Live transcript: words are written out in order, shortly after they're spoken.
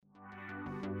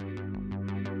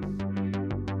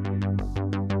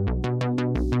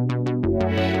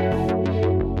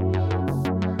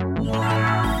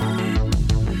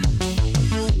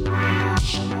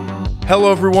Hello,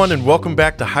 everyone, and welcome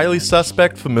back to Highly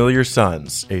Suspect Familiar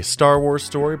Sons, a Star Wars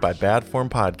story by Bad Form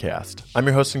Podcast. I'm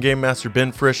your host and game master,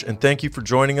 Ben Frisch, and thank you for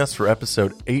joining us for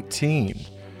episode 18.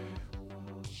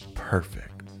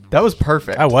 Perfect. That was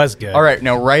perfect. That was good. All right,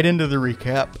 now right into the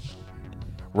recap.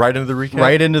 Right into the recap?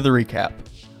 Right into the recap.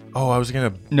 Oh, I was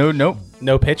going to... Nope.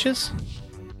 No pitches?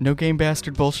 No Game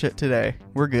Bastard bullshit today.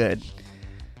 We're good.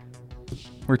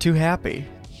 We're too happy.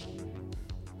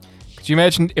 Could you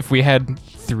imagine if we had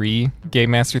 3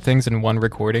 Game Master things in one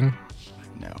recording?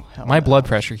 No. My blood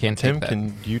pressure can't Tim, take that.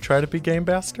 can you try to be Game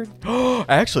Bastard?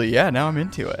 Actually, yeah, now I'm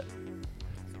into it.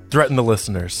 Threaten the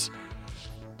listeners.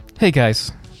 Hey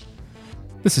guys,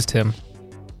 this is Tim.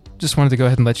 Just wanted to go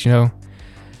ahead and let you know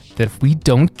that if we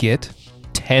don't get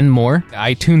 10 more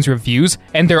iTunes reviews,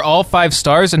 and they're all 5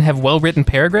 stars and have well-written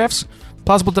paragraphs,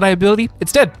 plausible deniability,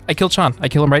 it's dead. I kill Chan. I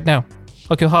kill him right now.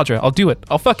 I'll kill Hadra. I'll do it.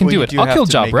 I'll fucking do it. I'll kill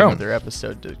Jabron. Another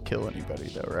episode to kill anybody,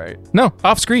 though, right? No,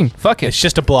 off screen. Fuck it. It's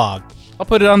just a blog. I'll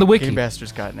put it on the wiki. Game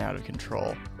Bastard's gotten out of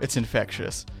control. It's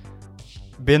infectious.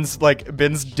 Ben's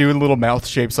doing little mouth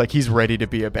shapes like he's ready to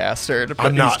be a bastard. But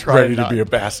I'm not ready to be a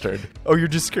bastard. Oh, you're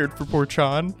just scared for poor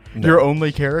Chan? No. Your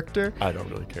only character? I don't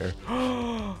really care.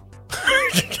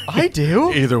 I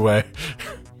do? Either way.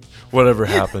 Whatever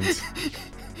happens.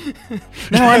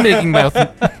 Now I'm making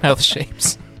mouth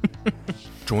shapes.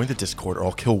 Join the Discord or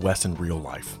I'll kill Wes in real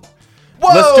life.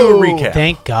 Whoa! Let's do a recap.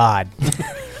 Thank God.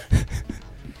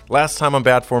 Last time on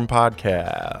Bad Form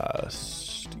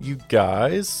Podcast, you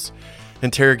guys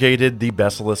interrogated the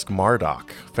Basilisk Mardok.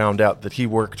 Found out that he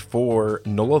worked for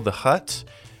Nulla the Hutt,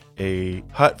 a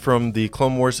Hutt from the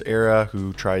Clone Wars era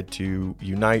who tried to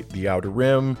unite the Outer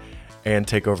Rim and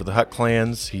take over the Hutt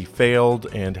clans. He failed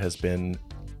and has been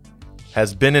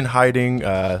in hiding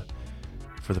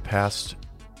for the past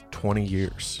 20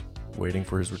 years, waiting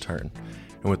for his return.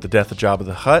 And with the death of Jabba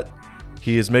the Hutt,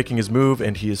 he is making his move,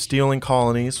 and he is stealing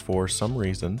colonies for some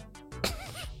reason.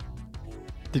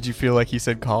 Did you feel like he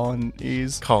said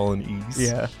colonies? Colonies.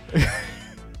 Yeah.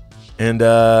 And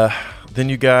then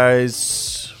you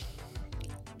guys,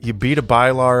 you beat a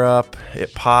Bylar up.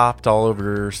 It popped all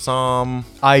over Som.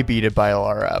 I beat a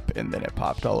Bylar up, and then it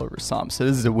popped all over Som. So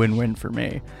this is a win-win for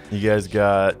me. You guys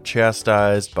got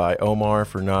chastised by Omar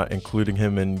for not including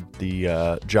him in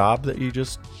the job that you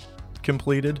just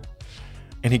completed.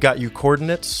 And he got you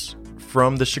coordinates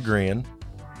from the Chagrin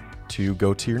to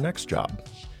go to your next job.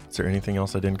 Is there anything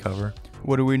else I didn't cover?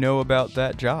 What do we know about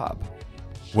that job?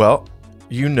 Well,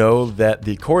 you know that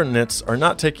the coordinates are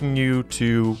not taking you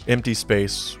to empty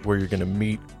space where you're going to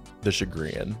meet the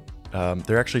Chagrin.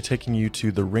 They're actually taking you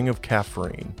to the Ring of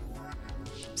Caffrine.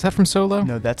 Is that from Solo?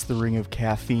 No, that's the Ring of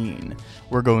Caffeine.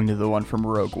 We're going to the one from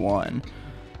Rogue One.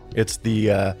 It's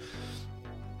the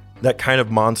that kind of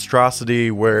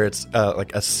monstrosity where it's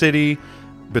like a city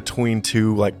between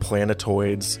 2 like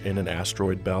planetoids in an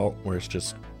asteroid belt, where it's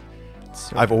just...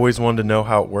 I've always wanted to know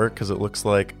how it worked because it looks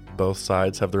like both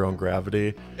sides have their own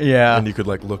gravity. Yeah. And you could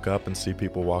like look up and see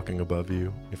people walking above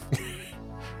you.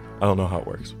 I don't know how it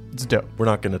works. It's dope. We're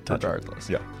not going to touch Regardless.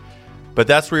 it. Yeah. But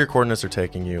that's where your coordinates are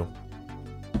taking you.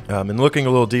 And looking a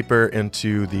little deeper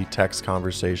into the text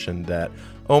conversation that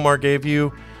Omar gave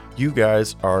you, you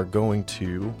guys are going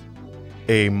to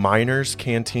a miner's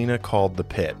cantina called The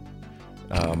Pit.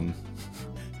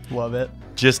 Love it.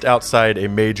 Just outside a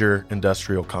major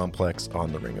industrial complex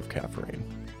on the Ring of Caffrine.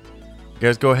 You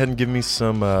guys go ahead and give me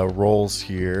some rolls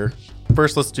here.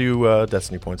 First, let's do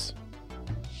Destiny points.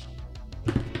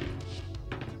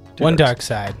 1 dark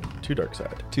side. 2 dark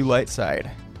side. 2 light side.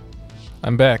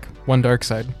 I'm back. 1 dark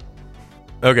side.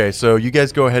 Okay, so you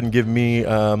guys go ahead and give me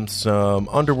some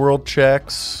underworld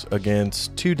checks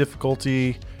against 2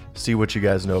 difficulty. See what you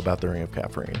guys know about the Ring of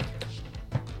Caffrine.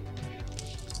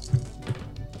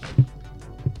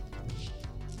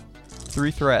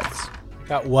 3 threats.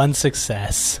 Got 1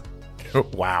 success.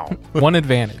 Wow. 1 Good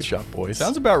advantage. job, boys.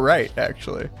 Sounds about right,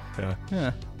 actually.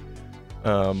 Yeah.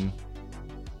 Yeah.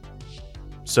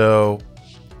 So,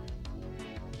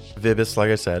 Vibis, like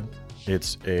I said,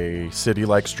 it's a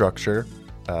city-like structure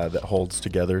that holds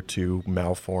together 2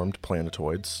 malformed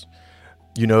planetoids.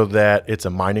 You know that it's a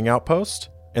mining outpost,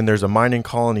 and there's a mining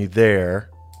colony there,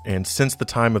 and since the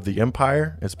time of the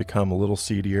Empire, it's become a little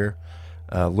seedier,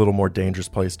 a little more dangerous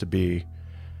place to be.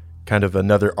 Kind of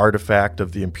another artifact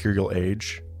of the Imperial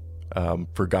Age,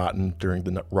 forgotten during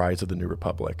the rise of the New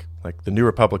Republic. Like, the New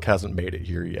Republic hasn't made it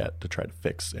here yet to try to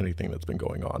fix anything that's been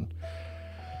going on.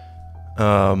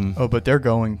 But they're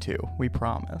going to. We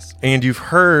promise. And you've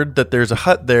heard that there's a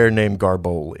Hutt there named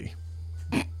Garboli.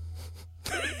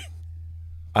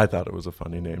 I thought it was a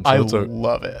funny name. I it's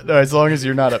love it. As long as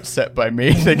you're not upset by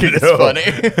me thinking it's No. funny.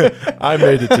 I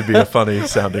made it to be a funny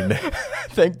sounding name.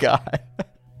 Thank God.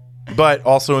 But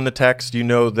also in the text, you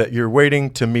know that you're waiting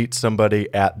to meet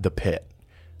somebody at the pit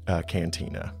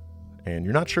cantina, and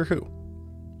you're not sure who.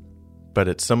 But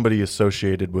it's somebody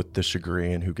associated with the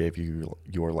Chagrin who gave you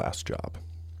your last job.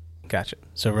 Gotcha.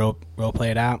 So role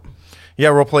play it out. Yeah,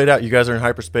 role play it out. You guys are in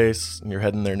hyperspace, and you're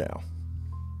heading there now.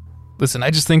 Listen,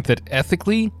 I just think that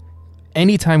ethically,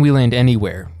 anytime we land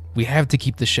anywhere, we have to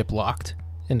keep the ship locked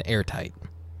and airtight.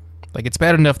 Like, it's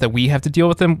bad enough that we have to deal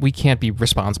with them. We can't be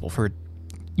responsible for,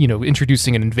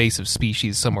 introducing an invasive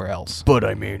species somewhere else. But,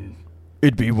 I mean,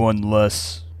 it'd be one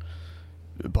less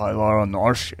Pilar on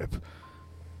our ship.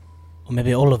 Or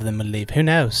maybe all of them will leave. Who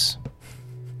knows?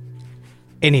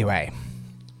 Anyway,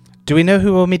 do we know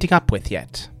who we're meeting up with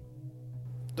yet?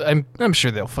 I'm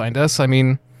sure they'll find us. I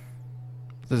mean,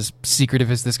 as secretive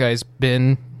as this guy's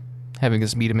been, having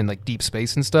us meet him in, deep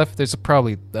space and stuff, there's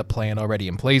probably a plan already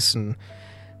in place, and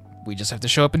we just have to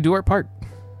show up and do our part.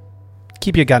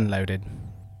 Keep your gun loaded.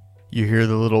 You hear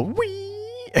the little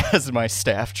whee as my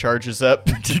staff charges up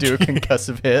to do a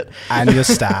concussive hit. And your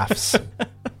staffs.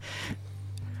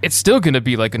 It's still going to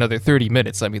be another 30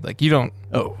 minutes. I mean, you don't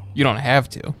have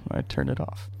to. I turn it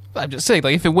off. I'm just saying,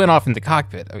 if it went off in the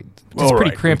cockpit, I mean, it's All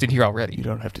pretty right, cramped in here already. You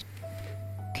don't have to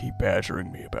keep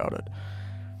badgering me about it.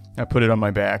 I put it on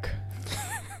my back.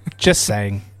 Just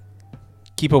saying.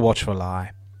 Keep a watchful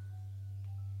eye.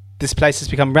 This place has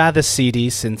become rather seedy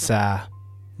since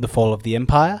the fall of the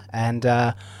Empire, and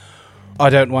I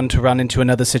don't want to run into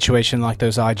another situation like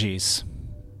those IGs.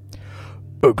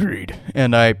 Agreed.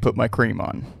 And I put my cream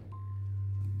on.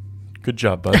 Good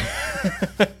job, bud.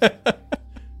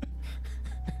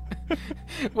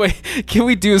 Wait, can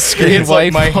we do a screen It's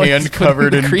wipe? my while hand he's putting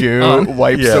covered the in cream goo, on?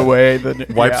 wipes Yeah. away. The,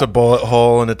 Wipes a bullet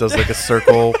hole, and it does a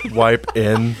circle wipe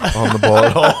in on the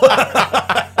bullet hole.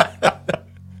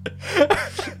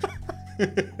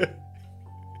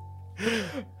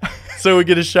 So we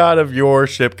get a shot of your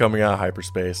ship coming out of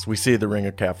hyperspace. We see the Ring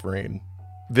of Caffeine.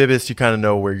 Vibis, you kind of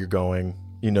know where you're going.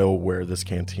 You know where this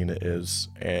cantina is.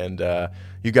 And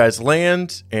you guys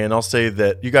land, and I'll say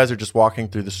that you guys are just walking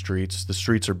through the streets. The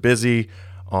streets are busy.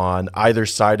 On either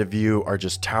side of you are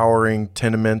just towering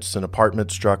tenements and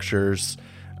apartment structures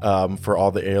for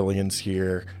all the aliens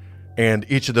here. And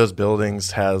each of those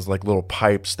buildings has little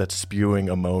pipes that's spewing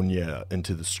ammonia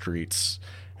into the streets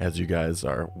as you guys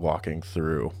are walking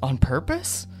through. On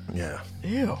purpose? Yeah.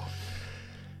 Ew.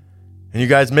 And you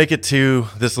guys make it to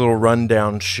this little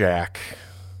rundown shack.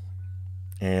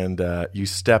 And you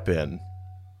step in.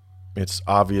 It's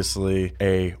obviously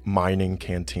a mining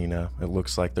cantina. It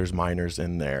looks like there's miners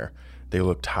in there. They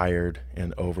look tired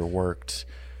and overworked.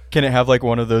 Can it have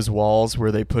one of those walls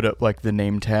where they put up the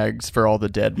name tags for all the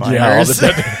dead miners? Yeah, all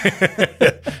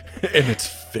the and it's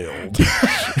filled.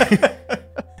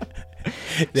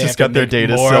 They Just have to got their make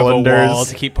data more of a wall cylinders.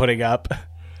 to keep putting up.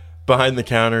 Behind the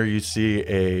counter, you see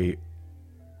a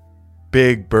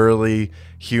big, burly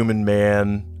human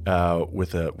man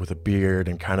with a beard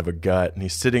and kind of a gut, and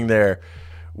he's sitting there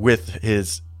with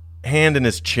his hand in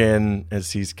his chin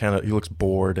as he looks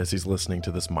bored as he's listening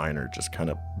to this miner just kind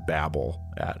of babble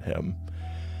at him.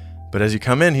 But as you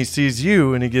come in, he sees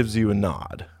you and he gives you a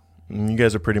nod. And you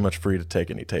guys are pretty much free to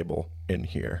take any table in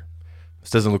here.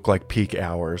 This doesn't look like peak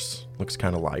hours. Looks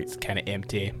kind of light. It's kind of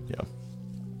empty. Yeah.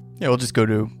 Yeah, we'll just go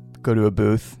to a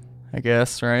booth, I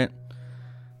guess, right?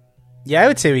 Yeah, I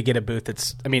would say we get a booth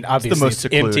that's, obviously most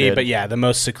it's empty, secluded. but yeah, the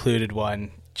most secluded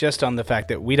one, just on the fact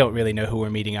that we don't really know who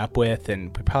we're meeting up with,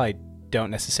 and we probably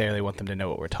don't necessarily want them to know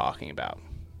what we're talking about.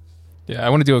 Yeah, I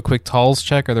want to do a quick talls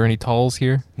check. Are there any talls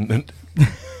here?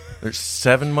 There's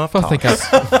 7 muff Oh, thank talks.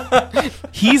 God.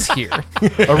 He's here.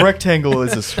 A rectangle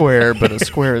is a square, but a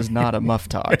square is not a muff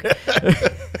talk.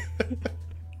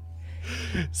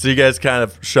 So you guys kind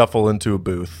of shuffle into a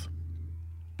booth.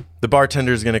 The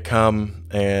bartender's going to come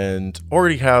and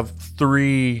already have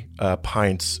 3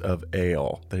 pints of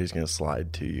ale that he's going to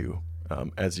slide to you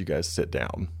as you guys sit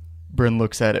down. Bryn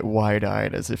looks at it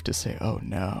wide-eyed as if to say, oh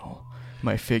no,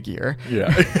 my figure.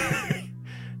 Yeah.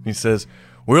 He says,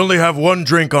 "We only have 1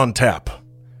 drink on tap.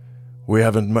 We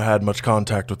haven't had much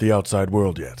contact with the outside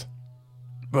world yet."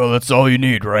 Well, that's all you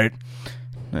need, right?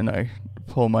 And I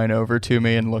pull mine over to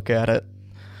me and look at it.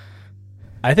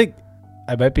 I think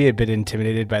I might be a bit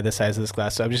intimidated by the size of this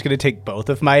glass, so I'm just going to take both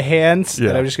of my hands, Yeah.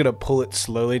 and I'm just going to pull it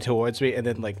slowly towards me, and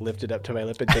then lift it up to my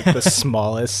lip and take the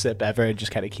smallest sip ever, and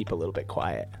just kind of keep a little bit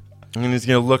quiet. And he's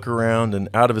going to look around, and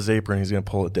out of his apron, he's going to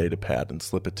pull a data pad and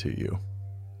slip it to you.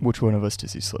 Which one of us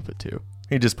does he slip it to?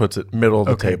 He just puts it middle of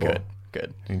the table.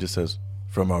 Good. He just says,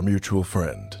 from our mutual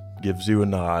friend. Gives you a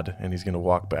nod, and he's going to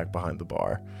walk back behind the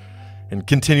bar and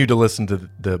continue to listen to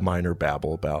the miner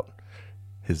babble about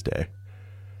his day.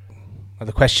 Well,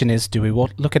 the question is, do we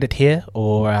look at it here,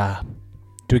 or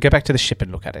do we go back to the ship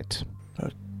and look at it?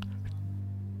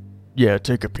 Yeah,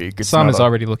 take a peek. It's Sam not is a-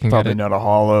 already looking at Probably it. not a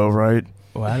hollow, right?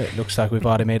 Well, it looks like we've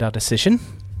already made our decision.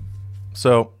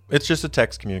 So it's just a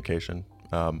text communication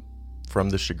from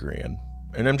the Chagrin.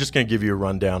 And I'm just going to give you a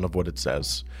rundown of what it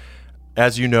says.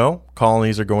 As you know,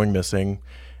 colonies are going missing,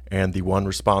 and the one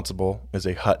responsible is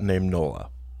a Hutt named Nola.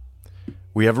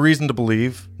 We have reason to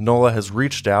believe Nola has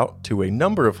reached out to a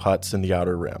number of Hutts in the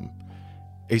Outer Rim,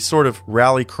 a sort of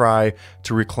rally cry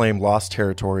to reclaim lost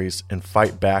territories and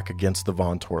fight back against the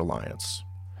Vontor Alliance.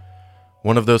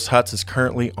 One of those Hutts is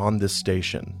currently on this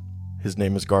station. His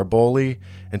name is Garboli,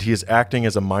 and he is acting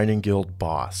as a mining guild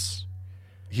boss.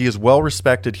 He is well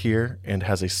respected here and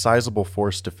has a sizable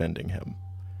force defending him.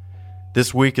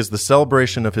 This week is the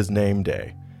celebration of his name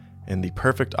day, and the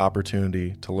perfect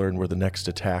opportunity to learn where the next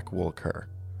attack will occur.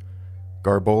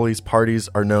 Garboli's parties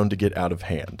are known to get out of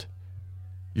hand.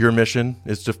 Your mission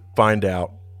is to find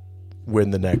out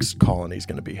when the next colony is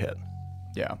going to be hit.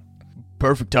 Yeah.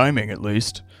 Perfect timing, at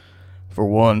least. For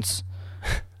once.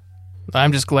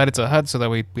 I'm just glad it's a hut so that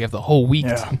we have the whole week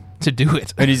Yeah. to do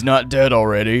it. And he's not dead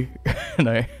already. And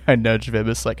I nudge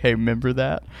Vibus like, hey, remember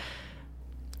that?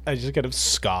 I just kind of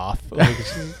scoff.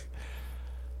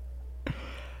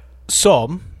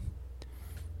 Som,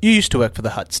 you used to work for the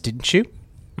Hutts, didn't you?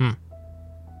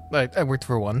 I worked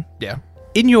for one, yeah.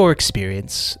 In your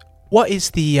experience, what is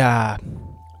the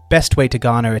best way to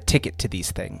garner a ticket to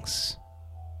these things?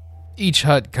 Each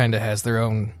hut kind of has their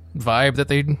own vibe that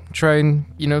they try and,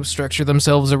 structure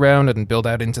themselves around and build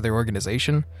out into their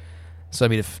organization. So, I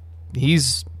mean, if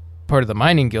he's part of the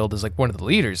mining guild as, like, one of the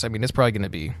leaders, I mean, it's probably going to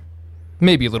be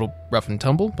maybe a little rough and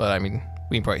tumble, but, I mean,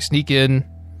 we can probably sneak in,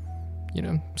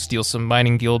 steal some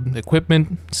mining guild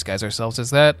equipment, disguise ourselves as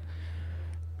that.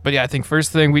 But, yeah, I think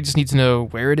first thing, we just need to know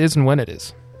where it is and when it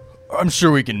is. I'm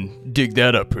sure we can dig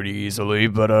that up pretty easily,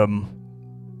 but,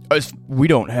 we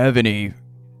don't have any...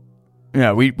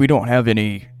 Yeah, we don't have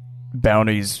any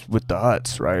bounties with the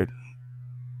Hutts, right?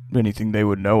 Anything they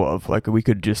would know of. Like, we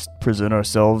could just present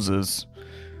ourselves as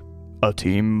a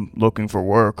team looking for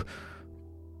work.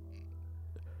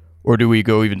 Or do we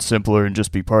go even simpler and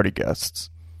just be party guests?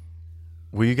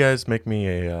 Will you guys make me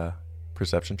a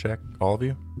perception check, all of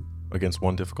you, against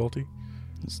one difficulty?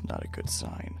 It's not a good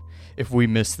sign. If we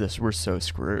miss this, we're so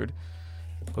screwed.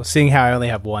 Well, seeing how I only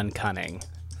have one cunning,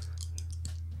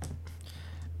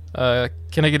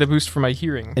 Can I get a boost for my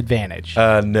hearing? advantage.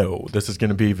 No, this is going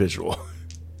to be visual.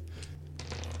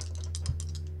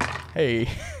 Hey,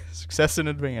 success and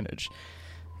advantage.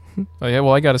 Oh, yeah,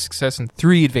 well, I got a success and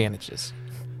 3 advantages.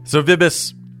 So,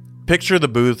 Vibus, picture the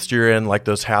booths you're in, like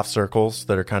those half circles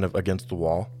that are kind of against the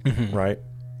wall, right?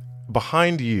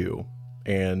 Behind you,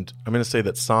 and I'm going to say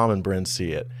that Sam and Bryn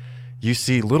see it, you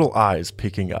see little eyes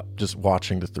peeking up, just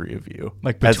watching the three of you.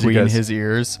 Like As you between guys- his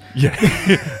ears. Yeah,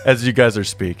 as you guys are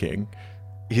speaking.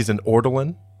 He's an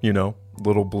Ortolan,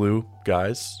 little blue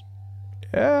guys.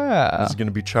 Yeah. This is going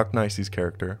to be Chuck Nicey's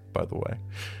character, by the way,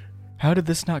 How did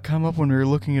this not come up when we were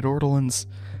looking at Ortolans?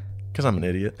 because I'm an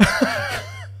idiot.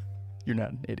 You're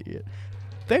not an idiot.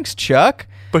 Thanks, Chuck.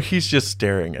 But he's just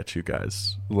staring at you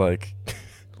guys, like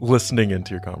listening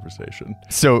into your conversation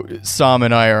So Sam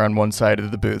and I are on one side of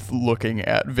the booth looking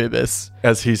at Vibus.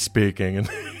 as he's speaking. And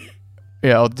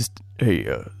Yeah, I'll just... Hey,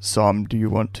 Sam, do you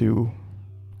want to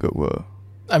go...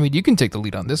 I mean, you can take the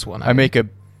lead on this one. I make a...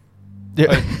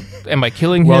 Am I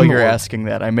killing him? While you're or- asking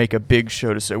that, I make a big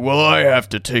show to say, well, I have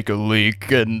to take a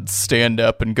leak and stand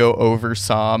up and go over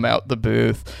Sam out the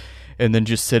booth and then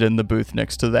just sit in the booth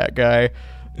next to that guy.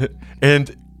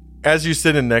 And as you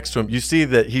sit in next to him, you see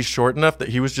that he's short enough that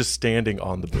he was just standing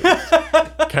on the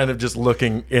booth, kind of just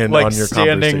looking in Like on your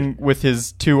standing conversation. with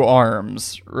his 2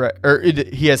 arms, right? Or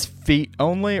he has feet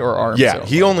only or arms Yeah, only?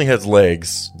 he only has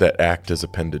legs that act as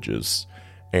appendages.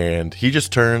 And he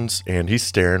just turns and he's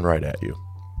staring right at you.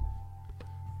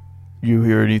 You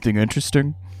hear anything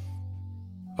interesting?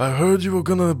 I heard you were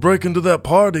going to break into that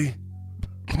party.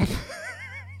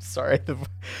 Sorry,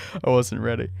 I wasn't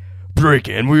ready. Break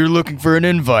in. We were looking for an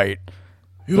invite.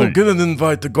 You don't get an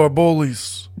invite to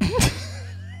Garbolis.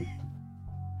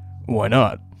 Why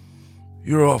not?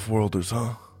 You're off-worlders,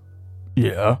 huh?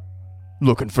 Yeah.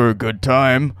 Looking for a good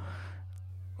time.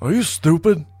 Are you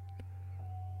stupid?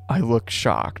 I look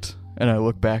shocked, and I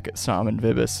look back at Sam and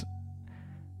Vibus.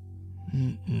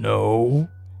 No.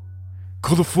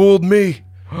 Could have fooled me.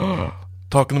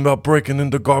 Talking about breaking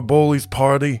into Garboli's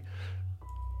party.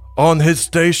 on his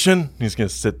station. He's going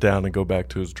to sit down and go back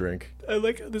to his drink. I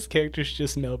like how this character's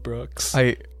just Mel Brooks.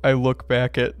 I look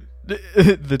back at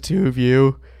the two of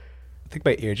you. I think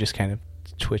my ear just kind of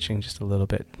twitching just a little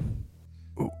bit.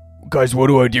 Guys, what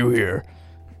do I do here?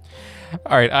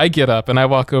 All right, I get up and I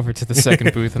walk over to the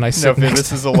second booth and I sit No, next,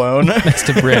 Vivus is alone. next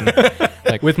to Bryn.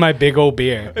 Like with my big old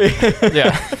beer.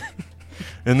 Yeah.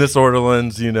 And this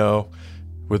Ortolan's,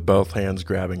 with both hands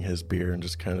grabbing his beer and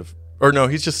just kind of... Or no,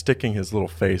 he's just sticking his little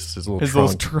face, his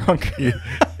little trunk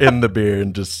in the beer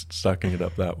and just sucking it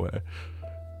up that way.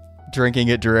 Drinking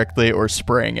it directly or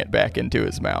spraying it back into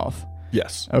his mouth.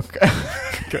 Yes. Okay.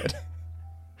 Good.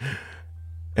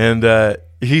 And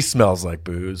he smells like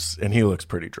booze, and he looks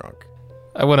pretty drunk.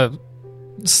 I want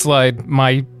to slide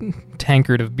my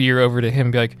tankard of beer over to him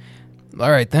and be like,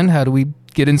 all right, then, how do we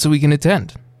get in so we can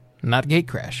attend? Not gate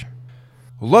crash.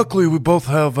 Luckily, we both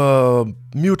have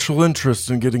mutual interest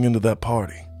in getting into that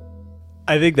party.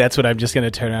 I think that's what I'm just going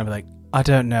to turn around and be like, I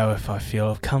don't know if I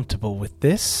feel comfortable with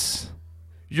this.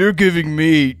 You're giving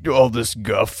me all this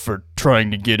guff for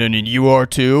trying to get in, and you are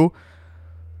too?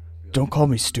 Don't call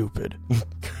me stupid.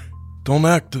 Don't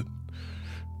act it.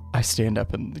 I stand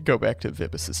up and go back to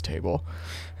Vivus's table.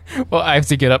 Well, I have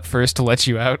to get up first to let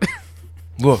you out.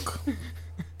 Look,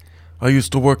 I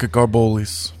used to work at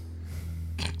Garboli's.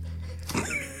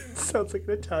 Sounds like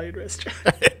an Italian restaurant.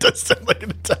 It does sound like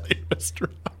an Italian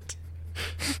restaurant.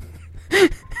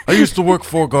 I used to work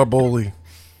for Garboli.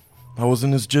 I was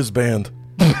in his jizz band.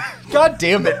 God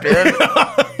damn it, Ben.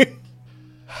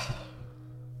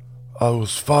 I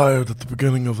was fired at the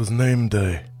beginning of his name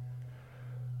day.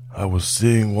 I was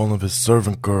seeing one of his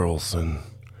servant girls, and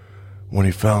when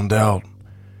he found out,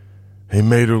 he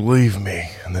made her leave me,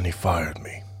 and then he fired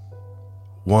me.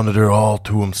 Wanted her all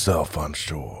to himself, I'm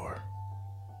sure.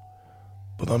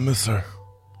 But I miss her.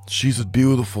 She's a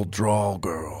beautiful drawl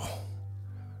girl.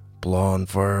 Blonde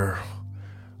fur,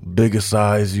 biggest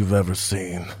eyes you've ever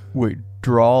seen. Wait,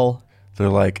 drawl? They're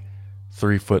like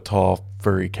 3 foot tall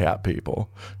furry cat people.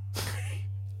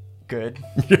 Good.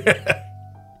 Yeah.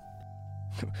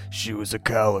 She was a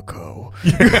calico.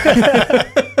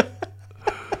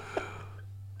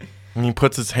 And he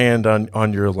puts his hand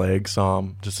on your leg,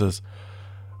 Sam. Just says,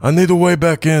 I need a way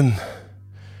back in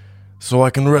so I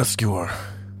can rescue her.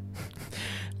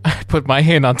 I put my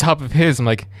hand on top of his. I'm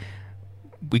like,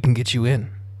 we can get you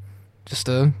in. Just,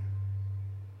 how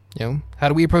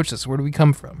do we approach this? Where do we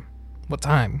come from? What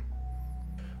time?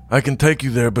 I can take you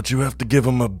there, but you have to give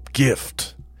him a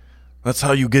gift. That's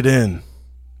how you get in.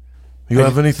 You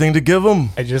have anything to give him?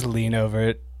 I just lean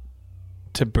over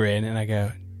to Bryn and I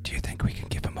go, do you think we can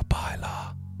give him a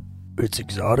bylaw? It's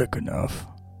exotic enough.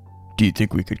 Do you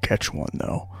think we could catch one,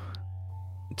 though?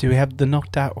 Do we have the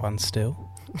knocked out one still?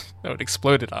 No, it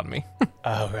exploded on me.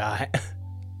 Oh, right.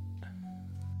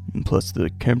 And plus, the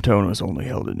Chemtonas only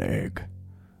held an egg.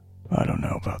 I don't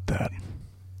know about that.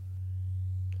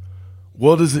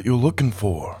 What is it you're looking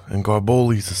for in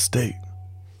Garboli's estate?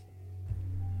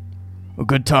 A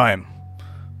good time.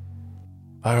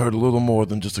 I heard a little more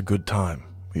than just a good time.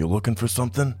 Are you looking for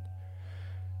something?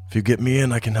 If you get me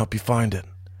in, I can help you find it.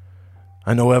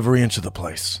 I know every inch of the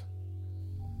place.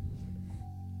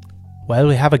 Well,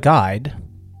 we have a guide.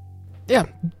 Yeah,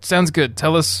 sounds good.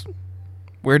 Tell us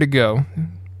where to go.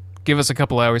 Give us a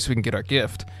couple hours so we can get our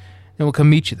gift. And we'll come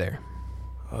meet you there.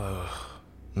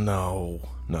 No.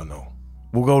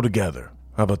 We'll go together.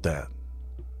 How about that?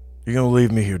 You're going to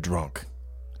leave me here drunk.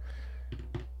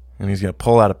 And he's going to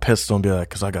pull out a pistol and be like,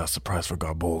 because I got a surprise for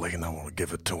Garboli and I want to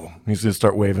give it to him. He's going to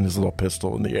start waving his little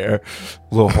pistol in the air.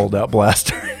 Little holdout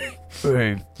blaster.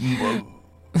 Hey.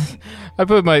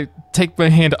 I take my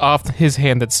hand off his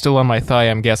hand that's still on my thigh,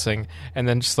 I'm guessing, and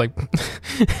then just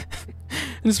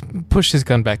just push his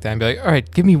gun back down and be like, all right,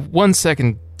 give me 1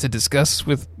 second to discuss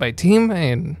with my team,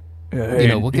 and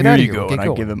we'll get out of here. Go, we'll and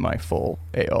I give him my full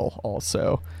ale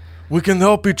also. We can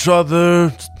help each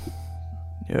other.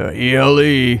 Yeah,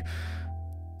 ELE.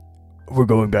 We're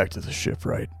going back to the ship,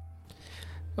 right?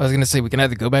 I was going to say, we can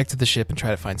either go back to the ship and try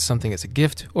to find something as a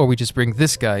gift, or we just bring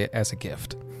this guy as a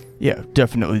gift. Yeah,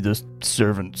 definitely the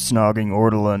servant snogging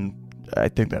Ortolan. I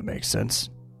think that makes sense.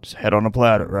 Just head on a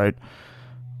platter, right?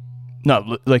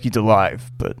 Not like he's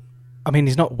alive, but... I mean,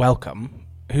 he's not welcome.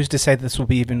 Who's to say this will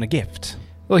be even a gift?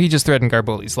 Well, he just threatened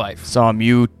Garboli's life. Sam,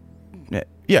 you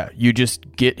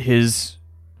just get his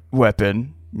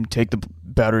weapon, you take the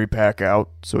battery pack out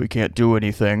so he can't do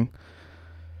anything,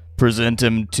 present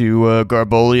him to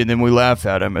Garboli, and then we laugh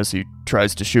at him as he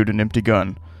tries to shoot an empty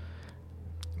gun.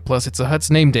 Plus, it's a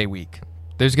Hut's name day week.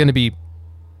 There's going to be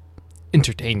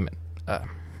entertainment.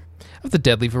 Of the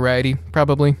deadly variety,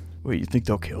 probably. Wait, you think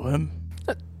they'll kill him?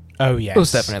 Oh, yes.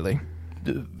 Most definitely.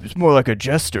 It's more like a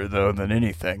jester, though, than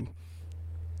anything.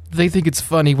 They think it's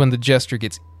funny when the jester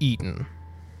gets eaten.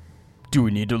 Do we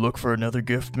need to look for another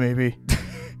gift, maybe?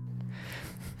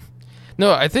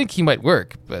 No, I think he might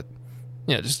work, but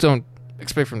just don't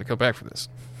expect for him to come back for this.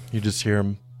 You just hear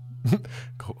him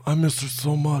go, I miss her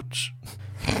so much.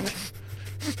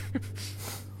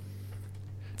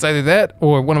 It's either that,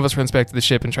 or one of us runs back to the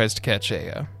ship and tries to catch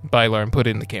a Bylar and put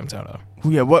it in the Camtono.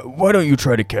 Well, yeah, why don't you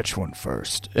try to catch one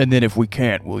first? And then if we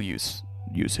can't, we'll use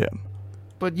him.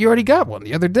 But you already got one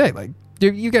the other day. Like,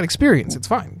 you got experience. It's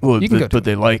fine. Well, you can go but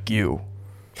they like you.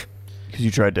 Because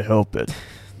you tried to help it.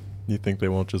 You think they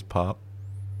won't just pop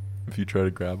if you try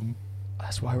to grab them?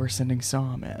 That's why we're sending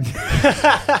Saw, man.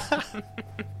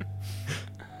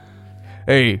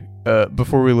 Hey,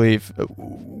 before we leave,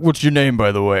 what's your name,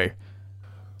 by the way?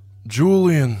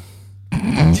 Julian.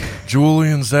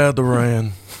 Julian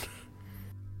Zadaran.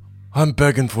 I'm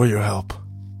begging for your help.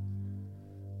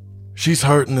 She's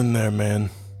hurting in there, man.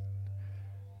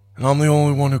 And I'm the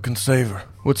only one who can save her.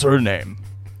 What's her name?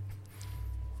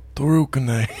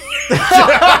 Tarukane.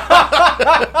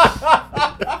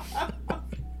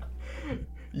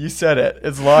 You said it.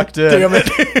 It's locked in. Damn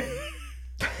it.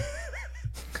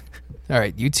 All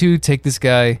right, you two take this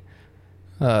guy.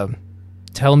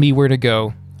 Tell me where to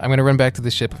go. I'm going to run back to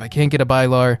the ship. If I can't get a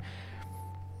Bylar,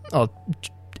 I'll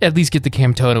at least get the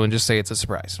Camtono and just say it's a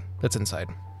surprise. That's inside.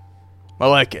 I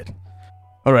like it.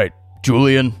 All right,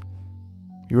 Julian,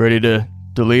 you ready to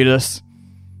lead us?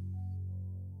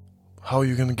 How are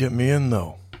you going to get me in,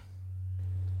 though?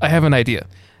 I have an idea.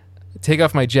 Take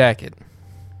off my jacket.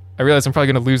 I realize I'm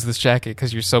probably going to lose this jacket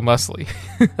because you're so muscly.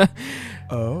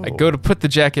 Oh. I go to put the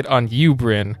jacket on you,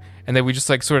 Bryn, and then we just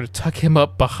sort of tuck him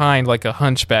up behind like a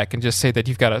hunchback and just say that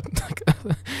you've got a...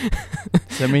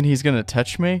 Does that mean he's going to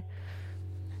touch me?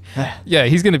 Yeah,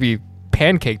 he's going to be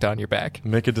pancaked on your back.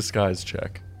 Make a disguise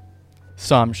check.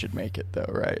 Sam should make it, though,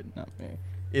 right? Not me.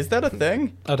 Is that a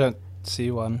thing? I don't see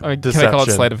one. I mean, can I call it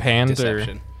Deception. sleight of hand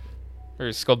Deception.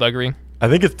 or skullduggery? I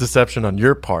think it's deception on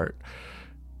your part,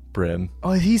 Bryn.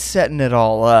 Oh, he's setting it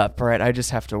all up, right? I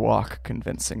just have to walk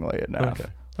convincingly enough.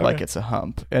 Okay. Like Okay. it's a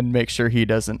hump. And make sure he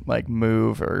doesn't,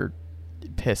 move or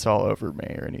piss all over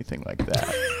me or anything like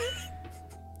that.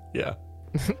 Yeah.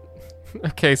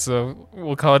 Okay, so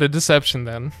we'll call it a deception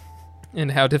then.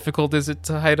 And how difficult is it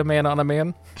to hide a man on a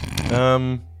man?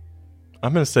 I'm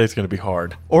going to say it's going to be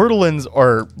hard. Ortolans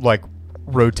are,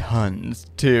 rotund,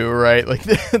 too, right?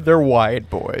 They're wide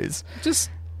boys. Just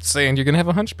saying you're going to have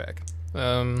a hunchback.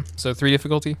 So 3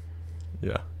 difficulty.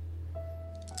 Yeah.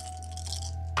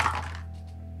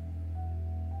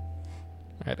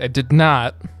 All right, I did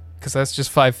not, because that's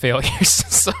just 5 failures.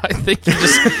 So I think you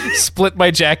just split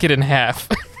my jacket in half.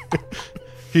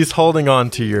 He's holding on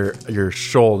to your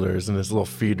shoulders, and his little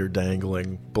feet are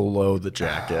dangling below the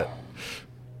jacket.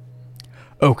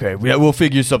 Okay, we'll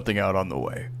figure something out on the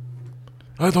way.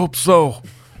 I'd hope so.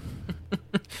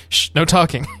 Shh, no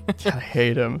talking. I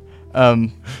hate him.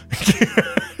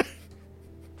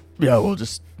 Yeah, we'll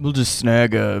just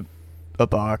snag a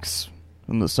box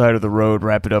on the side of the road,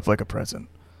 wrap it up like a present.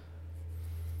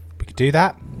 We could do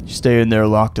that. You stay in there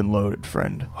locked and loaded,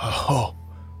 friend. Oh,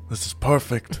 this is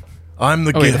perfect. I'm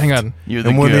the Oh, wait, gift. hang on. You're the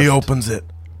And when gift. he opens it,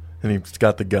 and he's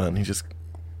got the gun, he just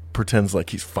pretends like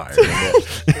he's firing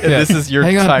it. Yeah. This is your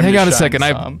hang on, time hang to on a shine, second.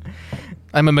 Sam.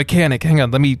 I'm a mechanic. Hang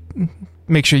on, let me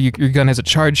make sure your gun has a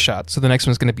charge shot, so the next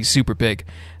one's going to be super big.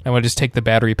 I want to just take the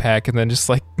battery pack and then just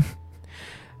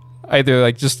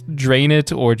either just drain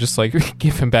it or just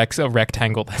give him back a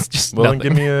rectangle that's just Well,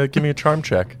 nothing. then give me a charm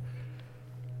check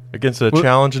against a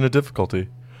challenge and a difficulty.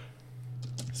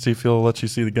 See if he'll let you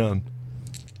see the gun.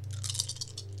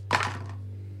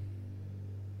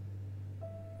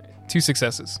 2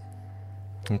 successes.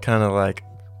 And kind of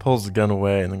pulls the gun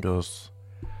away and then goes,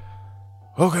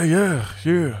 "Okay, yeah.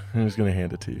 And he's gonna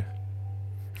hand it to you.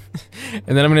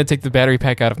 And then I'm going to take the battery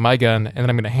pack out of my gun, and then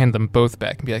I'm going to hand them both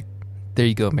back and be like, there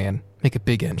you go, man. Make a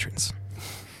big entrance.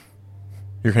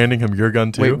 You're handing him your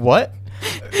gun too. Wait, what?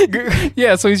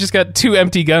 Yeah, so he's just got 2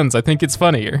 empty guns. I think it's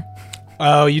funnier.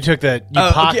 Oh, you took you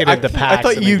pocketed the packs. I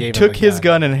thought and then you gave took him a his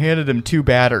gun and handed him 2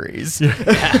 batteries.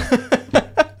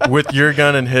 With your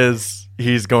gun and his,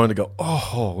 he's going to go,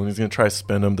 oh, and he's going to try to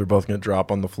spin him. They're both going to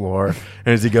drop on the floor.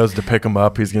 And as he goes to pick him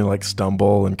up, he's going to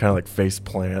stumble and kind of face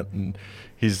plant. And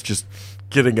he's just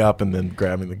getting up and then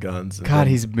grabbing the guns. And God, then,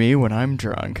 he's me when I'm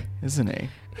drunk, isn't he?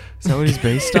 Is that what he's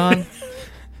based on?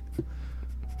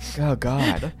 Oh,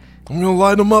 God. I'm going to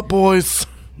light him up, boys.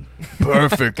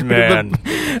 Perfect, man.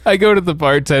 I go to the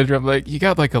bartender. I'm like, you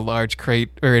got a large crate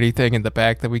or anything in the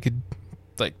back that we could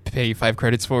pay 5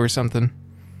 credits for or something?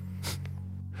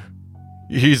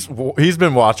 he's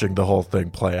been watching the whole thing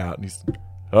play out, and he's,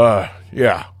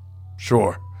 yeah,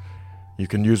 sure. You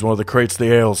can use one of the crates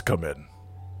the ales come in.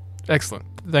 Excellent.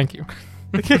 Thank you.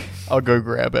 I'll go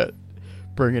grab it,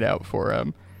 bring it out for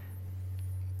him,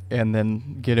 and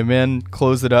then get him in,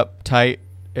 close it up tight,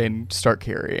 and start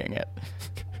carrying it.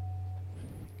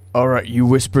 All right, you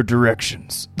whisper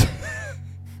directions.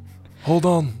 Hold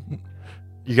on.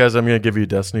 You guys, I'm going to give you a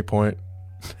destiny point.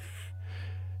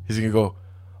 He's going to go,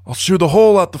 I'll shoot a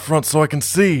hole out the front so I can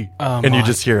see. And you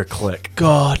just hear a click.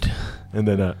 God. And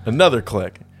then another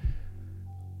click.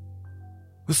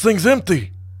 This thing's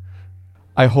empty.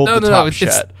 I hold the top it's-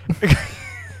 shut.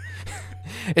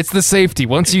 It's the safety.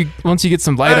 Once you get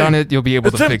some light Hey, on it, you'll be able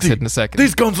to it's fix empty. it in a second.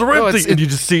 These guns are No, empty. And you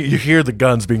just you hear the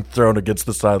guns being thrown against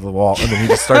the side of the wall. And then he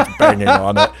just starts banging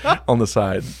on it on the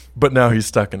side. But now he's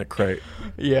stuck in a crate.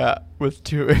 Yeah, with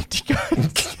 2 empty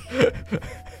guns.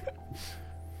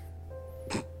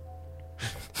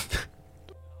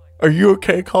 Are you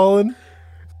okay, Colin?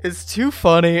 It's too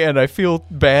funny, and I feel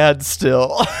bad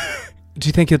still. Do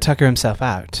you think he'll tucker himself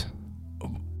out?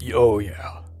 Oh,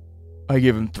 yeah. I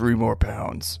give him 3 more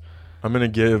pounds. I'm gonna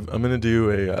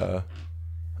do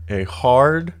a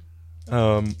hard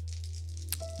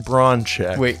brawn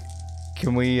check. Wait,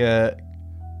 can we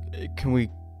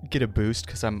get a boost?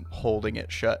 Because I'm holding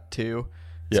it shut, too.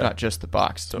 It's Yeah. not just the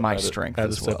box, it's my strength add a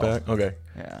as well. setback. Okay.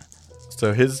 Yeah.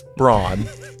 So his brawn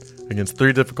against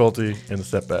 3 difficulty and a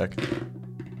setback.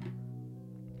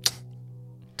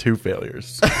 2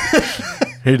 failures.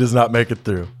 He does not make it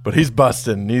through, but he's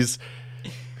busting. He's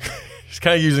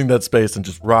kind of using that space and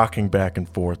just rocking back and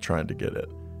forth trying to get it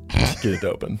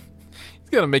open. He's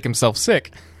gonna make himself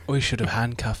sick. We should have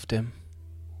handcuffed him.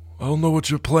 I don't know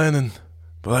what you're planning,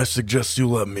 but I suggest you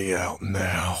let me out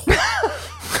now.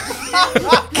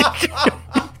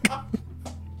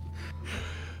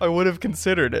 I would have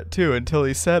considered it, too, until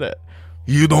he said it.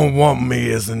 You don't want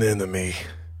me as an enemy.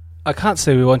 I can't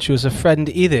say we want you as a friend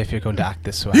either if you're going to act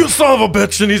this way. You son of a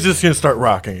bitch! And he's just going to start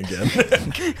rocking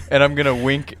again. And I'm going to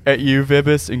wink at you,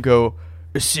 Vibus, and go,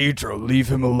 Isidro, leave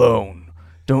him alone.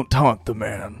 Don't taunt the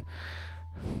man.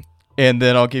 And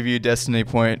then I'll give you a destiny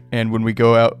point, and when we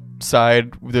go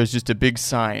outside, there's just a big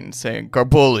sign saying,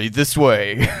 Garboli, this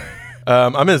way.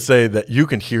 I'm going to say that you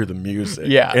can hear the music.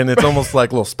 Yeah. And it's almost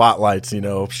like little spotlights,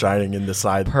 shining in the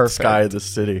sky of the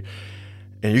city.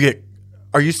 And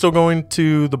are you still going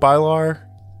to the Bylar,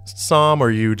 Sam, or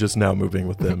are you just now moving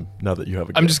with them now that you have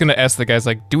a I'm just gonna ask the guys,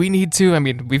 like, do we need to? I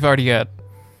mean, we've already got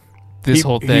this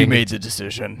whole thing. He made the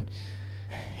decision.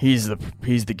 He's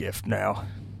the gift now.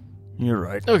 You're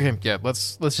right. Okay, yeah,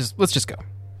 let's just go.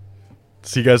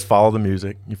 So you guys follow the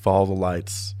music, you follow the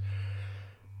lights.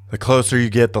 The closer you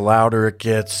get, the louder it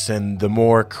gets, and the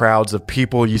more crowds of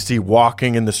people you see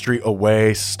walking in the street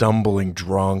away, stumbling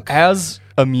drunk. As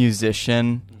a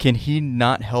musician, can he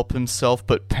not help himself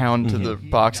but pound to the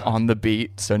box on the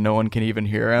beat so no one can even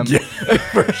hear him? Yeah,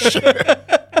 for sure.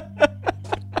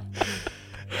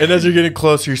 And as you're getting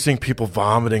closer, you're seeing people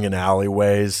vomiting in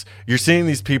alleyways. You're seeing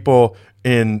these people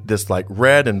in this like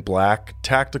red and black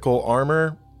tactical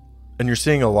armor, and you're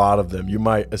seeing a lot of them. You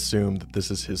might assume that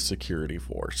this is his security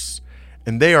force.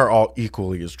 And they are all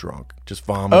equally as drunk, just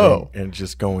vomiting and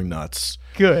just going nuts.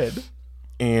 Good.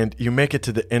 And you make it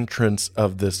to the entrance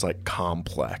of this like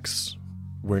complex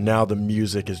where now the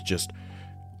music is just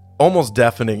almost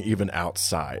deafening even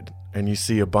outside. And you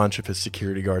see a bunch of his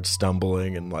security guards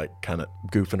stumbling and like kind of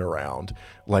goofing around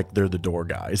like they're the door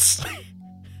guys.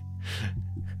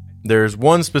 There's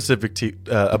one specific,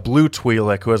 a blue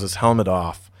Twi'lek who has his helmet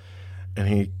off. And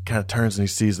he kind of turns and he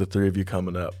sees the 3 of you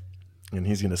coming up. And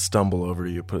he's going to stumble over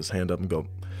to you, put his hand up and go,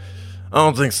 I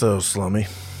don't think so, Slummy.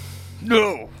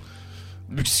 No.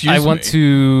 Excuse I me. want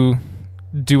to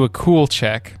do a cool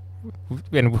check,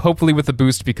 and hopefully with a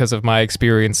boost because of my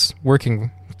experience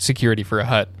working security for a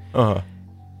hut. Uh-huh.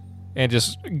 And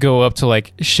just go up to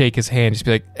like shake his hand, just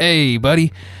be like, "Hey,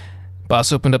 buddy,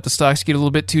 boss opened up the stocks. Get a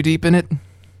little bit too deep in it."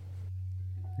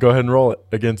 Go ahead and roll it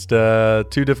against 2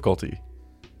 difficulty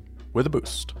with a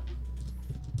boost.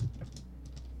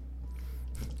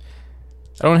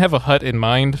 I don't have a hut in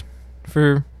mind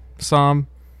for Sam.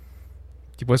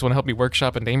 Do you boys want to help me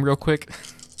workshop a name real quick?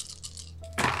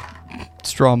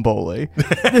 Stromboli.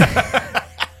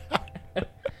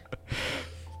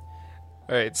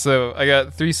 All right, so I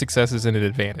got 3 successes and an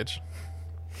advantage.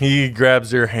 He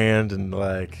grabs your hand and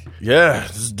like, yeah,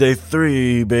 this is day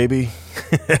 3, baby.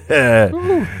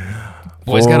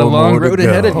 Boy's got a 4 long more to road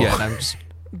ahead of go. you, and I'm just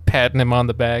patting him on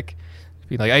the back.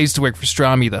 Being like, I used to work for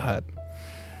Strami the Hut.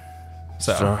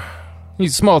 So,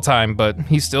 he's small time, but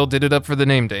he still did it up for the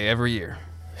name day every year.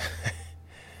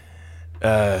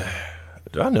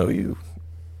 Do I know you?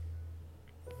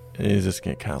 And he's just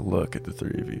going to kind of look at the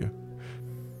three of you.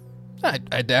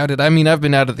 I doubt it. I mean, I've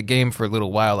been out of the game for a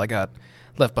little while. I got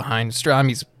left behind.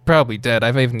 Strami's probably dead. I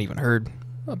haven't even heard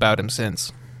about him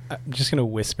since. I'm just going to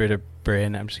whisper to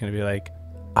Bryn. I'm just going to be like,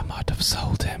 I might have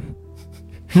sold him.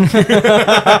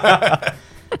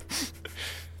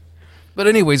 But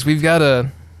anyways, we've got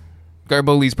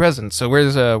Garboli's present. So where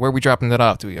are we dropping that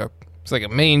off? It's like a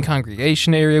main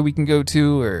congregation area we can go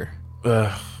to, or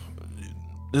This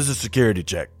is a security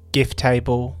check. Gift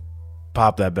table.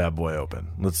 Pop that bad boy open.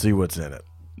 Let's see what's in it.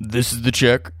 This is the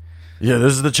check. Yeah,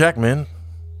 this is the check, man.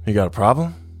 You got a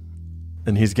problem?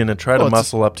 And he's going to try to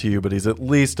muscle up to you, but he's at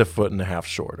least 1.5 feet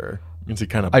shorter. Means he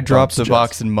kind of I drop bumps the just.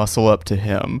 box and muscle up to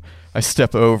him. I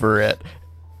step over it,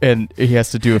 and he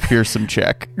has to do a fearsome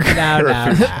check.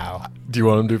 No. Do you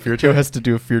want him to do fear Joe check? has to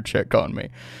do a fear check on me.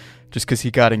 Just because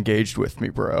he got engaged with me,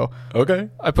 bro. Okay.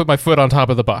 I put my foot on top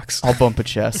of the box. I'll bump a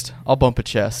chest.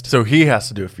 So he has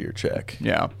to do a fear check.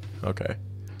 Yeah. Okay.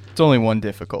 It's only one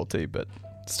difficulty, but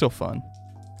it's still fun.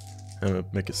 I'm going to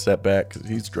make a step back because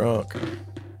he's drunk.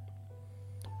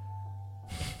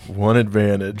 1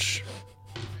 advantage.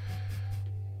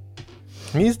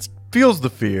 He feels the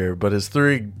fear, but his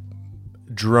 3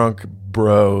 drunk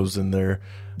bros in their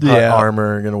hot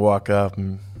armor are going to walk up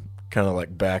and kind of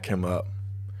like back him up.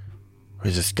 We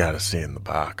just got to see in the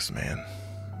box, man.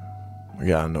 We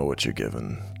got to know what you're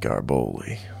giving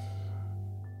Garboli.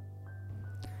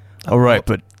 All right,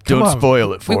 but don't on.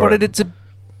 spoil it for We him. wanted it to.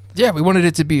 Yeah, we wanted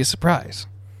it to be a surprise.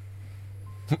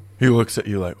 He looks at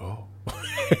you like, oh,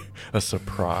 a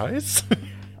surprise?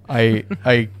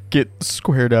 I get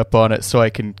squared up on it so I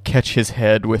can catch his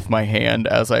head with my hand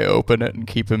as I open it and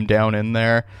keep him down in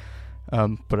there.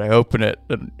 But I open it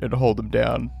and hold him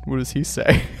down. What does he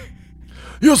say?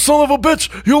 You son of a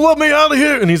bitch! You let me out of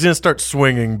here! And he's going to start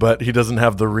swinging, but he doesn't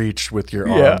have the reach with your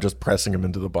arm just pressing him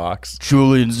into the box.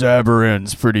 Julian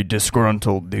Zabarin's pretty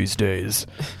disgruntled these days.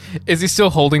 Is he still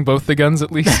holding both the guns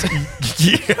at least?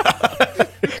 Yeah.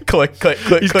 Click, click,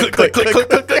 click, click, click, click,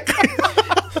 click, click.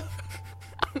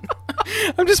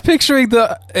 I'm just picturing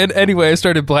the. And anyway, I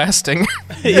started blasting.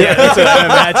 Yeah, that's what I'm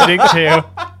imagining too.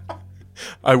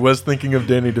 I was thinking of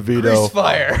Danny DeVito.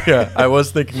 Fire. Yeah, I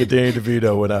was thinking of Danny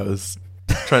DeVito when I was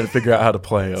trying to figure out how to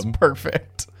play him.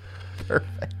 Perfect.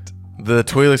 Perfect. The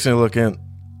Twi'lek's going to look in.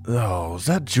 Oh, is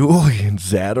that Julian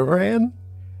Zadaran?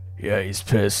 Yeah, he's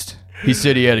pissed. He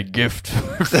said he had a gift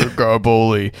for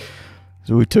Garboli,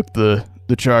 so we took the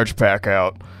charge pack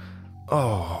out.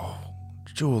 Oh,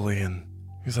 Julian.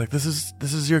 He's like, this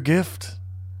is your gift?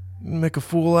 You make a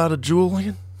fool out of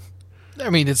Julian? I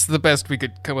mean, it's the best we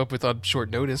could come up with on short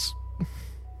notice.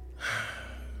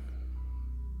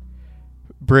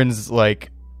 Bryn's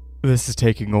like, this is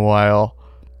taking a while.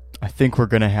 I think we're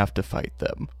going to have to fight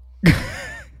them.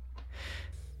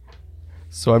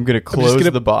 So I'm going to close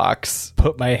the box.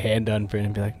 Put my hand on Bryn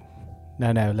and be like,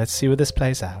 no, let's see where this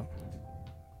plays out.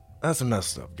 That's a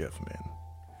messed up gift,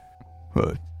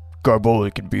 man.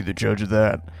 Garboli can be the judge of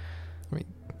that. I mean,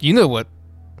 you know what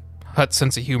Hutt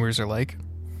sense of humors are like.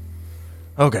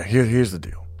 Okay, here's the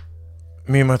deal.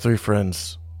 Me and my 3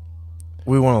 friends,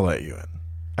 we want to let you in.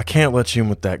 I can't let you in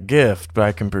with that gift, but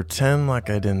I can pretend like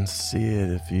I didn't see it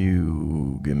if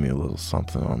you give me a little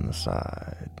something on the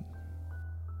side.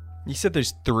 You said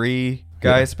there's 3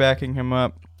 guys backing him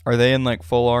up. Are they in like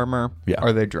full armor? Yeah.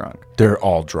 Are they drunk? They're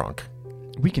all drunk.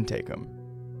 We can take them.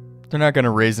 They're not going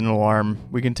to raise an alarm.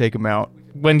 We can take them out.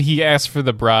 When he asks for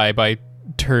the bribe, I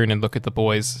turn and look at the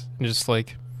boys and just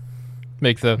like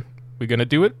make the "we gonna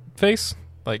do it" face.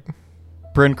 Like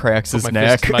Bryn cracks put his my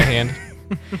neck. fist in my hand.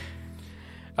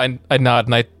 I nod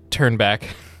and I turn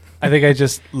back. I think I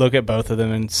just look at both of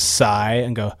them and sigh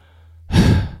and go,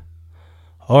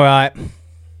 all right.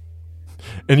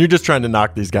 And you're just trying to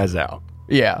knock these guys out.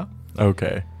 Yeah.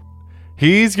 Okay.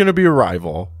 He's going to be a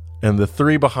rival, and the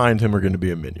 3 behind him are going to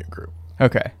be a minion group.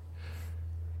 Okay.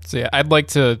 So yeah, I'd like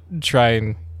to try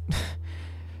and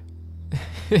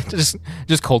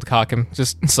just cold cock him,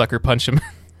 just sucker punch him,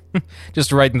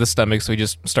 just right in the stomach, so he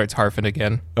just starts harfing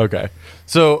again. Okay.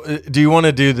 So do you want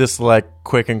to do this like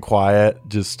quick and quiet,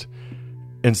 just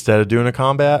instead of doing a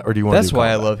combat, or do you want? That's to do why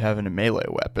I combat? love having a melee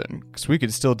weapon, because we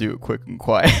could still do it quick and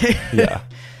quiet. Yeah.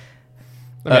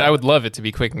 I mean, I would love it to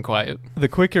be quick and quiet. The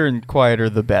quicker and quieter,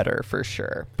 the better, for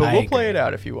sure. But I we'll play agree. it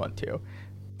out if you want to.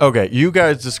 Okay. You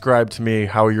guys describe to me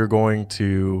how you're going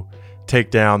to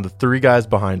take down the 3 guys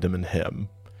behind him and him,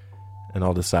 and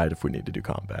I'll decide if we need to do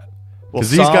combat. Well, Because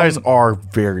these guys are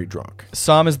very drunk.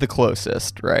 Sam is the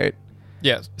closest, right?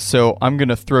 Yes. So I'm going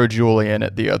to throw Julian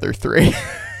at the other 3.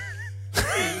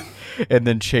 and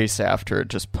then chase after it.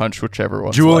 Just punch whichever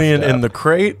one. Julian in the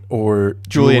crate or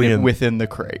Julian within the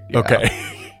crate. Yeah. Okay.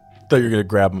 Thought you were going to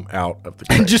grab him out of the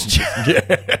crate. And just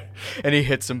yeah. and he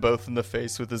hits them both in the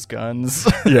face with his guns.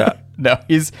 Yeah. No,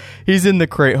 he's in the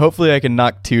crate. Hopefully I can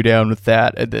knock 2 down with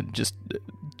that and then just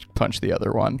punch the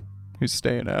other one who's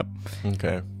staying up.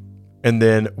 Okay. And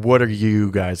then what are you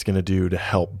guys going to do to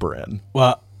help Bryn?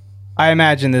 Well, I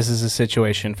imagine this is a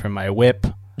situation for my whip.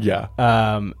 Yeah.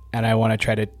 And I want to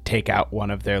try to take out one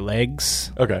of their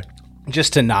legs. Okay.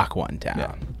 Just to knock one down.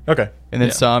 Yeah. Okay. And then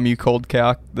Yeah. Sam, you cold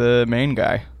cock the main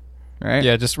guy, right?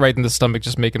 Yeah, just right in the stomach.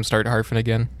 Just make him start harfing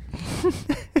again.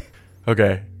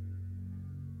 Okay.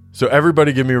 So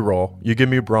everybody give me a roll. You give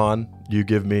me a brawn. You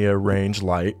give me a range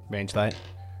light. Range light.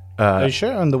 Are you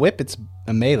sure? On the whip, it's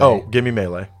a melee. Oh, give me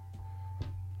melee.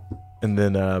 And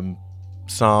then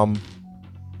Sam,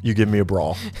 you give me a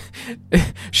brawl.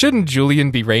 Shouldn't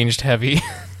Julian be ranged heavy?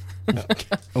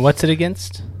 What's it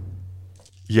against?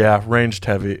 Yeah, ranged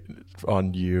heavy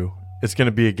on you. It's going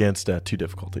to be against 2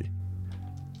 difficulty.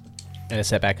 And a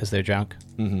setback because they're drunk?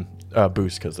 Mm-hmm.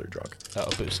 Boost because they're drunk. Oh,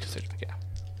 boost because they're drunk, yeah.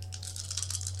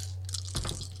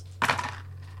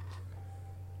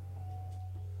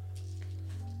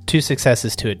 Two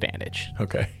successes to advantage.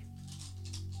 Okay.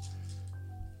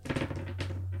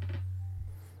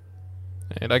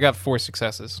 And I got 4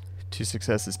 successes. 2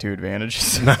 successes, 2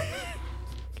 advantages.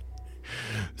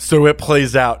 So it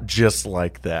plays out just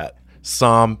like that.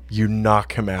 Sam, you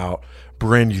knock him out.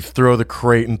 Bryn, you throw the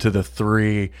crate into the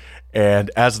 3, and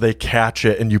as they catch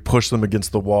it and you push them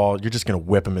against the wall, you're just going to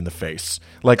whip them in the face,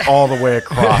 like all the way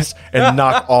across, and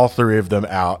knock all 3 of them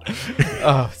out.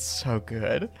 Oh, so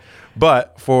good.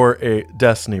 But for a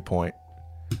destiny point,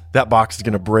 that box is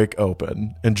going to break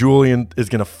open, and Julian is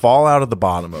going to fall out of the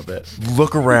bottom of it,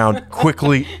 look around,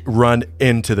 quickly run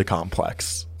into the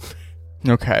complex.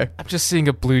 Okay. I'm just seeing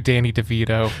a blue Danny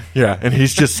DeVito. Yeah, and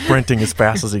he's just sprinting as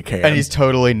fast as he can. And he's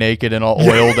totally naked and all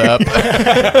oiled up.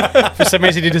 For some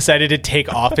reason, he decided to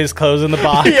take off his clothes in the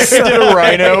box. He did a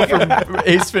rhino from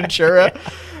Ace Ventura.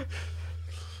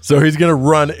 So he's going to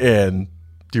run in.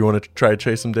 Do you want to try to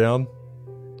chase him down?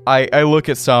 I look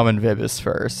at Sam and Vibis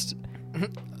first.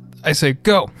 I say,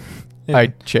 go.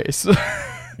 I chase.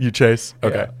 You chase?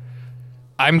 Okay. Yeah.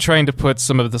 I'm trying to put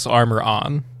some of this armor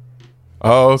on.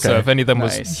 Oh, okay. So if any of them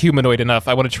Nice. was humanoid enough,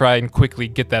 I want to try and quickly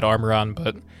get that armor on.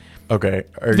 But Okay.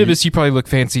 Vibis, you probably look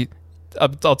fancy.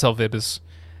 I'll tell Vibis.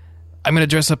 I'm going to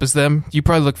dress up as them. You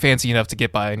probably look fancy enough to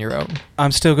get by on your own.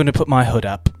 I'm still going to put my hood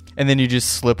up. And then you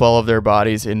just slip all of their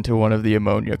bodies into one of the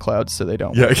ammonia clouds so they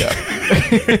don't wake up.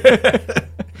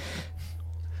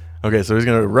 Okay, so he's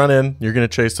going to run in. You're going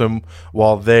to chase him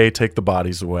while they take the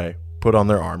bodies away, put on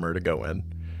their armor to go in.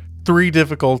 3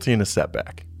 difficulty and a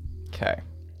setback. Okay.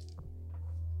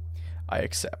 I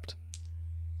accept.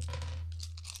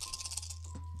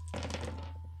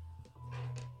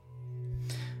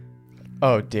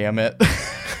 Oh, damn it.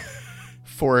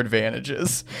 4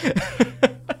 advantages.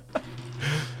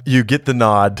 You get the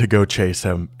nod to go chase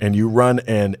him, and you run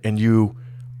in, and you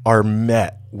are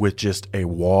met with just a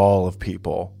wall of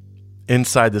people.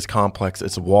 Inside this complex,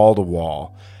 it's wall to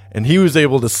wall. And he was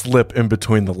able to slip in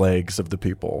between the legs of the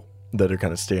people that are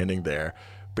kind of standing there.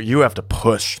 But you have to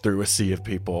push through a sea of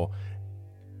people,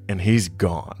 and he's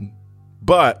gone.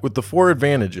 But with the 4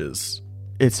 advantages,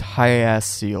 It's high-ass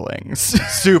ceilings.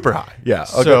 super high. Yeah.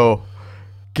 Okay. So,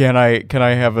 can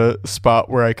I have a spot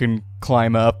where I can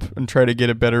climb up and try to get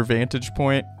a better vantage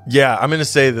point? Yeah, I'm going to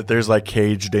say that there's like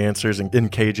cage dancers in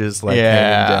cages like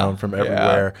Yeah, hanging down from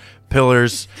everywhere.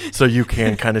 Pillars, so you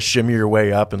can kind of shimmy your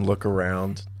way up and look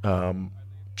around.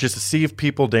 Just a sea of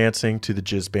people dancing to the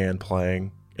jizz band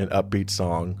playing an upbeat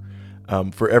song.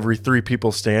 For every 3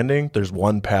 people standing, there's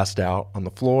 1 passed out on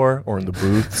the floor or in the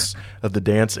booths of the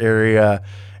dance area.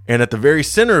 And at the very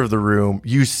center of the room,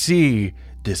 you see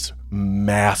this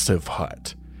massive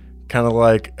hut. Kind of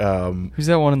like... Who's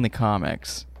that one in the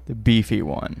comics? The beefy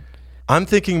one. I'm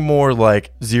thinking more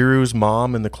like Zeru's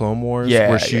mom in the Clone Wars, Yeah,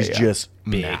 where she's yeah. just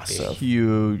Big, massive.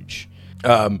 Huge.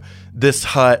 This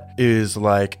hut is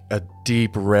like a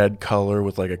deep red color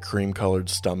with like a cream colored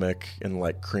stomach and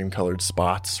like cream colored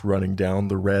spots running down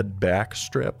the red back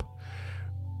strip,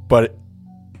 but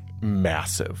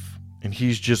massive. And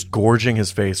he's just gorging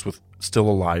his face with still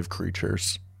alive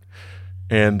creatures.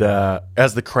 And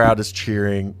as the crowd is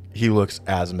cheering, he looks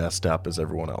as messed up as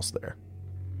everyone else there.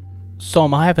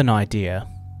 Som, I have an idea.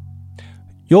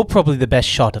 You're probably the best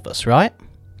shot of us, right?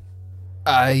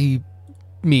 I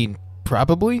mean,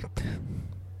 probably.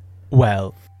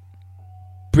 Well,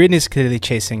 Bryn is clearly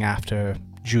chasing after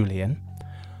Julian.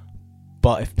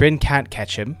 But if Bryn can't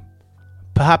catch him,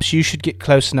 perhaps you should get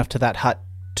close enough to that hut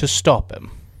to stop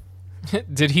him.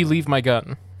 Did he leave my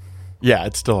gun? Yeah,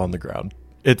 it's still on the ground.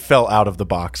 It fell out of the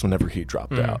box whenever he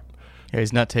dropped out. Yeah,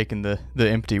 he's not taking the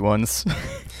empty ones.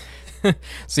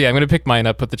 So yeah, I'm gonna pick mine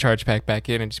up, put the charge pack back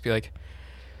in, and just be like,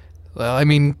 "Well, I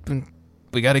mean,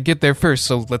 we got to get there first,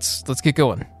 so let's get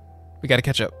going. We got to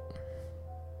catch up."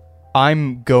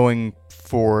 I'm going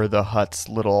for the hut's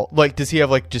little... Like, does he have,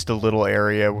 like, just a little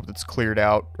area that's cleared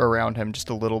out around him just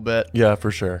a little bit? Yeah, for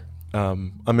sure.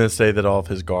 I'm going to say that all of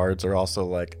his guards are also,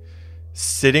 like,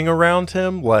 sitting around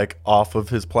him, like, off of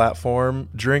his platform,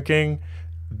 drinking.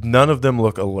 None of them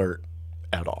look alert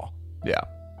at all. Yeah.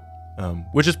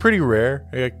 Which is pretty rare.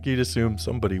 Like, you'd assume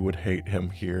somebody would hate him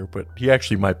here, but he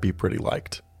actually might be pretty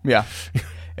liked. Yeah.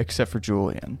 Except for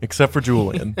Julian. Except for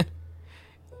Julian.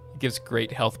 Gives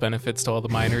great health benefits to all the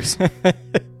miners.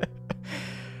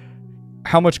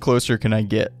 How much closer can I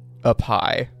get up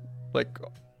high? Like,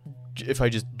 if I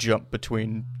just jump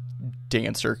between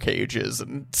dancer cages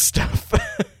and stuff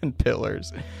and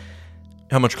pillars.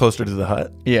 How much closer to the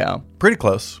hut? Yeah. Pretty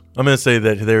close. I'm going to say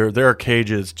that there are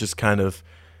cages just kind of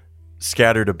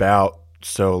scattered about,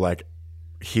 so like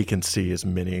he can see as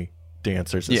many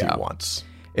dancers as he wants.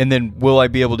 And then will I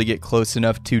be able to get close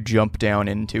enough to jump down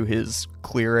into his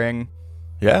clearing?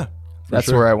 Yeah. That's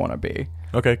where I want to be.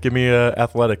 Okay, give me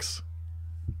athletics.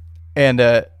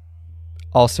 And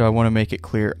also I want to make it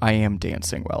clear I am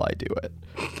dancing while I do it.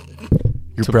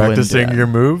 You're To blend practicing in. your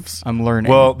moves? I'm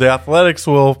learning. Well, the athletics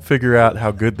will figure out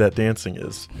how good that dancing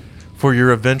is for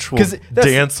your eventual 'Cause that's-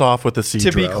 dance off with the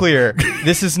Cedro. to be clear,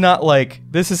 this isn't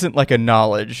like a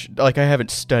knowledge. Like, I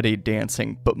haven't studied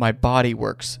dancing, but my body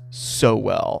works so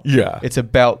well. Yeah. It's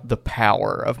about the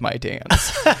power of my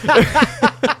dance.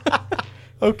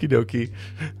 Okie dokie.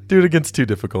 Do it against 2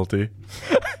 difficulty.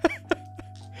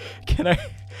 Can I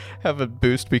have a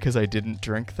boost because I didn't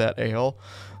drink that ale?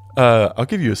 I'll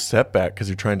give you a setback because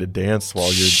you're trying to dance while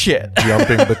you're Shit.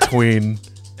 jumping between.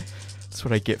 That's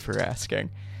what I get for asking.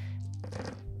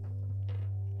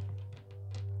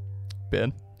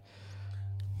 Ben?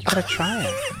 You gotta try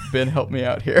it. Ben, help me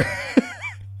out here.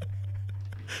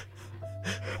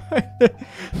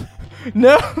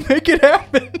 No, make it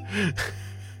happen.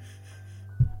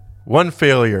 1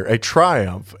 failure, a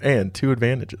triumph, and 2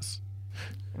 advantages.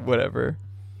 Whatever.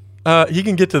 He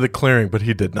can get to the clearing, but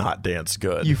he did not dance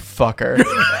good. You fucker.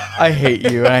 I hate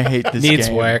you, and I hate this Needs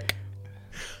game. work.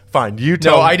 Fine, you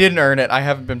tell No, me. I didn't earn it. I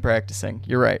haven't been practicing.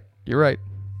 You're right.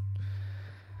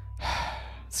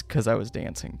 It's because I was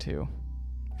dancing, too.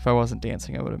 If I wasn't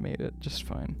dancing, I would have made it just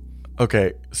fine.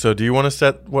 Okay, so do you want to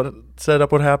set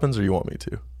up what happens, or you want me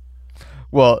to?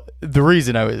 Well, the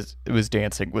reason I was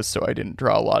dancing was so I didn't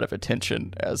draw a lot of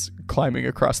attention as climbing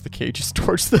across the cages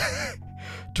towards the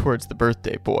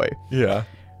birthday boy. Yeah.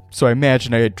 So I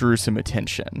imagine I drew some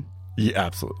attention, Yeah,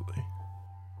 absolutely.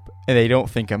 and they don't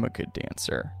think I'm a good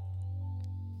dancer.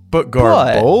 But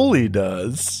Garboli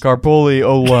does. Garboli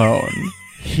alone,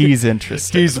 he's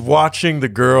interested. He's watching the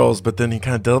girls, but then he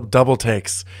kind of double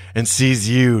takes and sees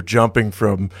you jumping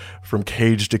from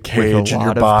cage to cage, and your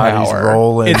lot of body's power.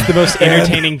 rolling. It's the most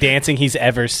entertaining dancing he's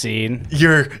ever seen.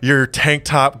 Your tank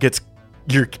top gets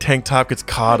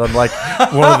caught on like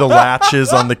one of the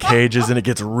latches on the cages, and it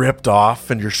gets ripped off,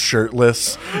 and you're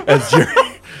shirtless as you're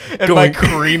and my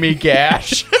creamy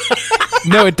gash.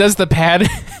 No, it does the pad.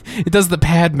 It does the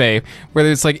Padme, where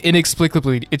it's like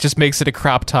inexplicably, it just makes it a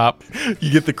crop top. You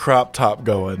get the crop top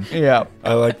going. Yeah.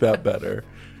 I like that better.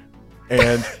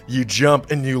 And you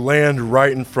jump and you land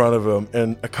right in front of him,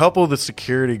 and a couple of the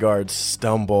security guards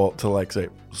stumble to like say,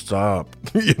 "Stop,"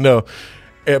 you know.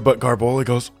 But Garboli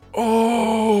goes,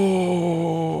 "Oh,"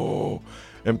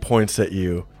 and points at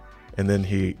you, and then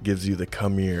he gives you the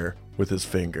 "come here" with his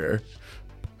finger.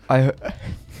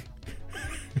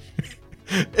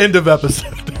 End of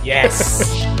episode. Yes.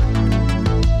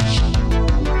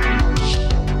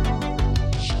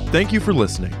 Thank you for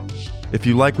listening. If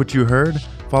you like what you heard,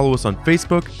 follow us on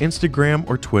Facebook, Instagram,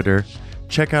 or Twitter.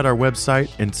 Check out our website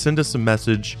and send us a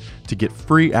message to get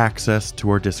free access to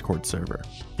our Discord server.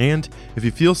 And if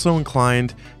you feel so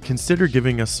inclined, consider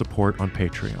giving us support on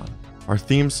Patreon. Our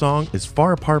theme song is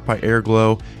Far Apart by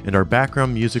Airglow, and our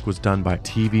background music was done by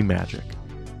TV Magic.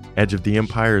 Edge of the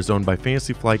Empire is owned by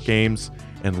Fantasy Flight Games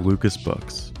and Lucas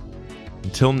Books.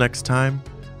 Until next time,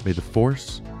 may the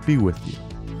Force be with you.